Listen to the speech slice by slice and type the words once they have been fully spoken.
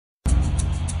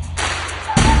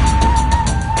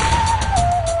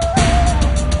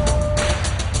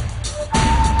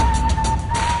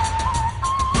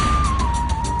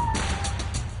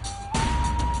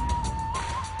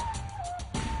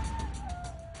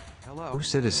Hello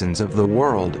citizens of the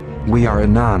world, we are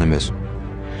anonymous.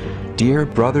 Dear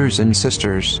brothers and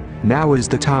sisters, now is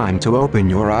the time to open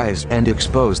your eyes and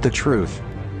expose the truth.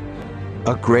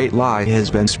 A great lie has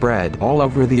been spread all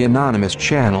over the anonymous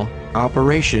channel,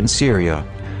 Operation Syria.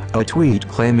 A tweet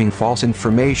claiming false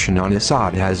information on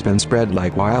Assad has been spread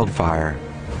like wildfire.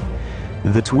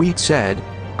 The tweet said,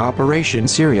 Operation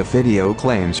Syria video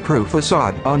claims proof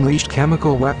Assad unleashed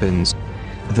chemical weapons.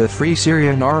 The Free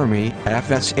Syrian Army,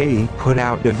 FSA, put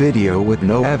out a video with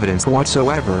no evidence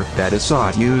whatsoever that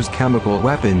Assad used chemical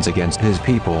weapons against his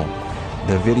people.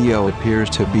 The video appears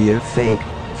to be a fake,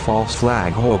 false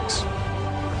flag hoax.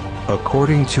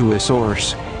 According to a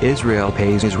source, Israel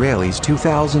pays Israelis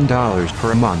 $2,000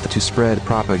 per month to spread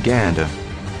propaganda.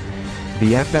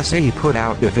 The FSA put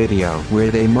out a video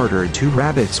where they murdered 2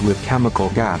 rabbits with chemical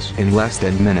gas in less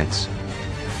than minutes.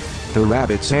 The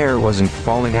rabbit's hair wasn't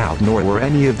falling out, nor were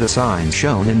any of the signs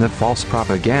shown in the false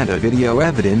propaganda video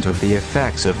evident of the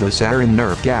effects of the Sarin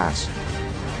nerve gas.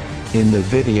 In the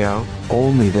video,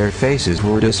 only their faces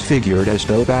were disfigured as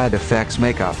though bad effects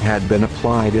makeup had been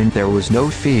applied, and there was no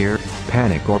fear,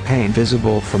 panic or pain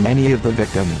visible from any of the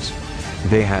victims.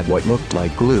 They had what looked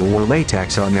like glue or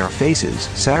latex on their faces.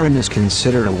 Sarin is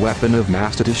considered a weapon of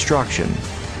mass destruction.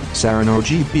 Sarin or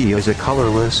GB is a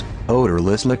colorless,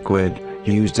 odorless liquid,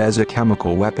 used as a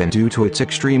chemical weapon due to its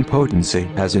extreme potency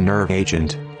as a nerve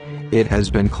agent. It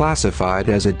has been classified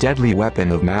as a deadly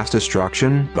weapon of mass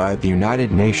destruction by the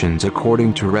United Nations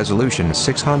according to Resolution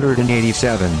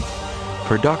 687.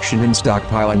 Production and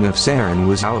stockpiling of sarin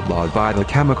was outlawed by the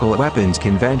Chemical Weapons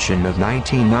Convention of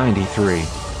 1993.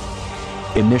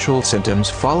 Initial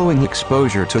symptoms following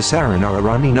exposure to sarin are a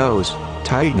runny nose,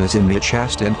 tightness in the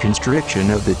chest and constriction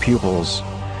of the pupils.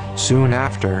 Soon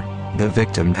after, the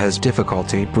victim has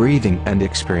difficulty breathing and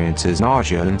experiences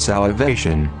nausea and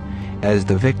salivation. As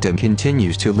the victim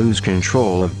continues to lose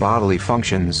control of bodily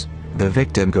functions, the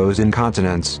victim goes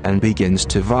incontinence and begins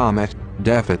to vomit,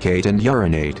 defecate and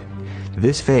urinate.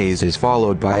 This phase is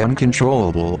followed by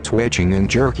uncontrollable twitching and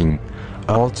jerking.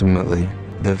 Ultimately,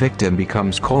 the victim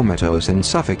becomes comatose and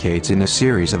suffocates in a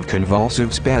series of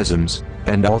convulsive spasms,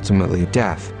 and ultimately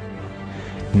death.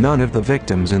 None of the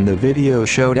victims in the video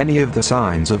showed any of the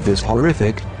signs of this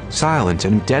horrific, silent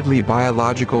and deadly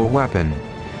biological weapon.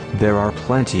 There are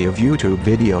plenty of YouTube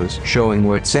videos showing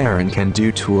what sarin can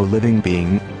do to a living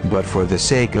being, but for the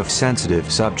sake of sensitive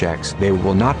subjects they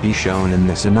will not be shown in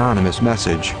this anonymous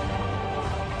message.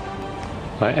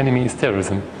 My enemy is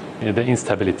terrorism, the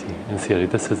instability in Syria.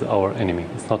 This is our enemy.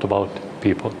 It's not about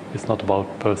people, it's not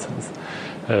about persons.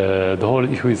 The whole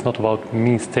issue is not about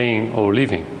me staying or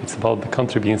leaving. It's about the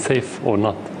country being safe or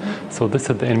not. So this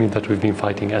is the enemy that we've been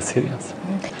fighting as Syrians.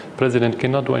 President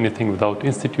cannot do anything without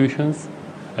institutions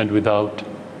and without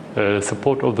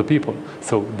support of the people.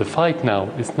 So the fight now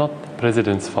is not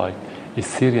president's fight, it's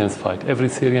Syrians' fight. Every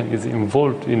Syrian is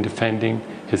involved in defending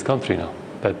his country now.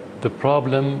 But the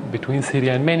problem between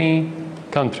Syria and many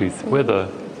countries, whether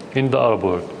in the Arab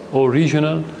world or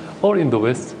regional or in the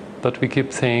West, that we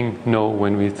keep saying no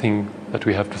when we think that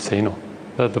we have to say no.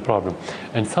 That's the problem.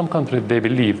 And some countries, they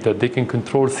believe that they can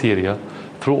control Syria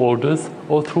through orders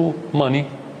or through money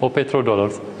or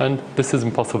petrodollars, and this is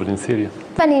impossible in Syria.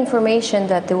 Any information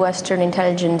that the Western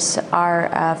intelligence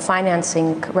are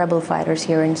financing rebel fighters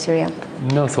here in Syria?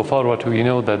 No, so far what we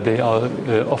know that they are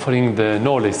offering the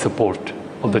knowledge support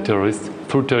of the terrorists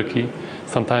through Turkey,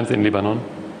 sometimes in Lebanon,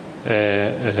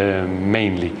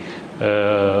 mainly.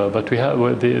 But we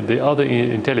have the other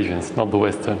intelligence, not the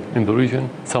Western, in the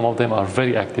region. Some of them are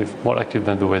very active, more active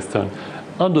than the Western,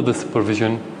 under the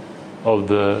supervision of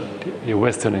the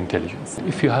Western intelligence.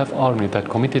 If you have army that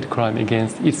committed crime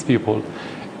against its people,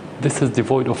 this is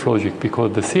devoid of logic,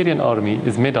 because the Syrian army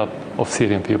is made up of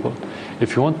Syrian people.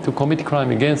 If you want to commit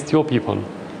crime against your people,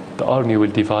 the army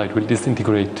will divide, will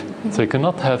disintegrate. So you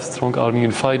cannot have strong army,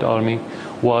 unified army,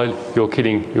 while you're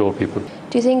killing your people.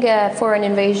 Do you think a foreign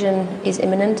invasion is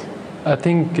imminent? I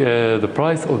think the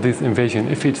price of this invasion,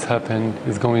 if it's happened,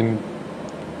 is going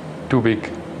too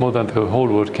big, more than the whole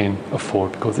world can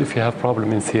afford. Because if you have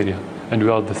problem in Syria, and we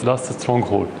are this last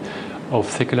stronghold of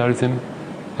secularism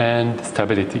and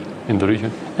stability in the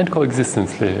region, and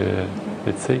coexistence,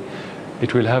 let's say,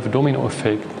 it will have a domino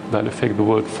effect that affect the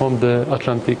world from the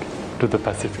Atlantic to the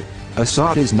Pacific.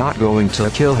 Assad is not going to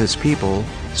kill his people.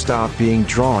 Stop being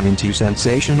drawn into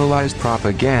sensationalized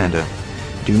propaganda.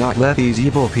 Do not let these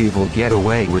evil people get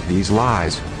away with these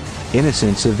lies.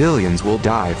 Innocent civilians will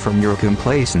die from your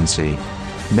complacency.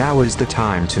 Now is the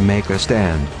time to make a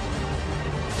stand.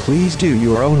 Please do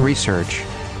your own research.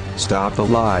 Stop the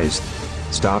lies.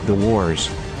 Stop the wars.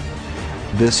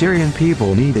 The Syrian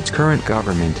people need its current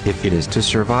government if it is to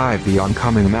survive the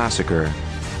oncoming massacre.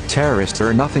 Terrorists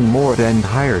are nothing more than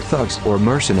hired thugs or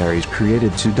mercenaries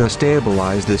created to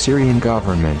destabilize the Syrian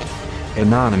government.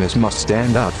 Anonymous must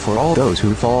stand up for all those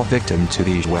who fall victim to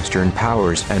these Western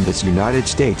powers and this United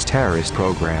States terrorist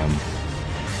program.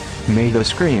 May the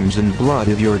screams and blood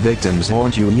of your victims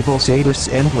haunt you evil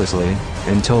sadists endlessly,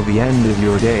 until the end of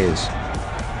your days.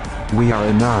 We are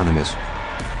Anonymous.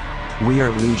 We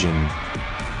are Legion.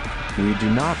 We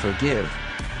do not forgive.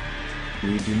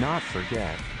 We do not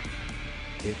forget.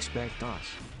 Expect us.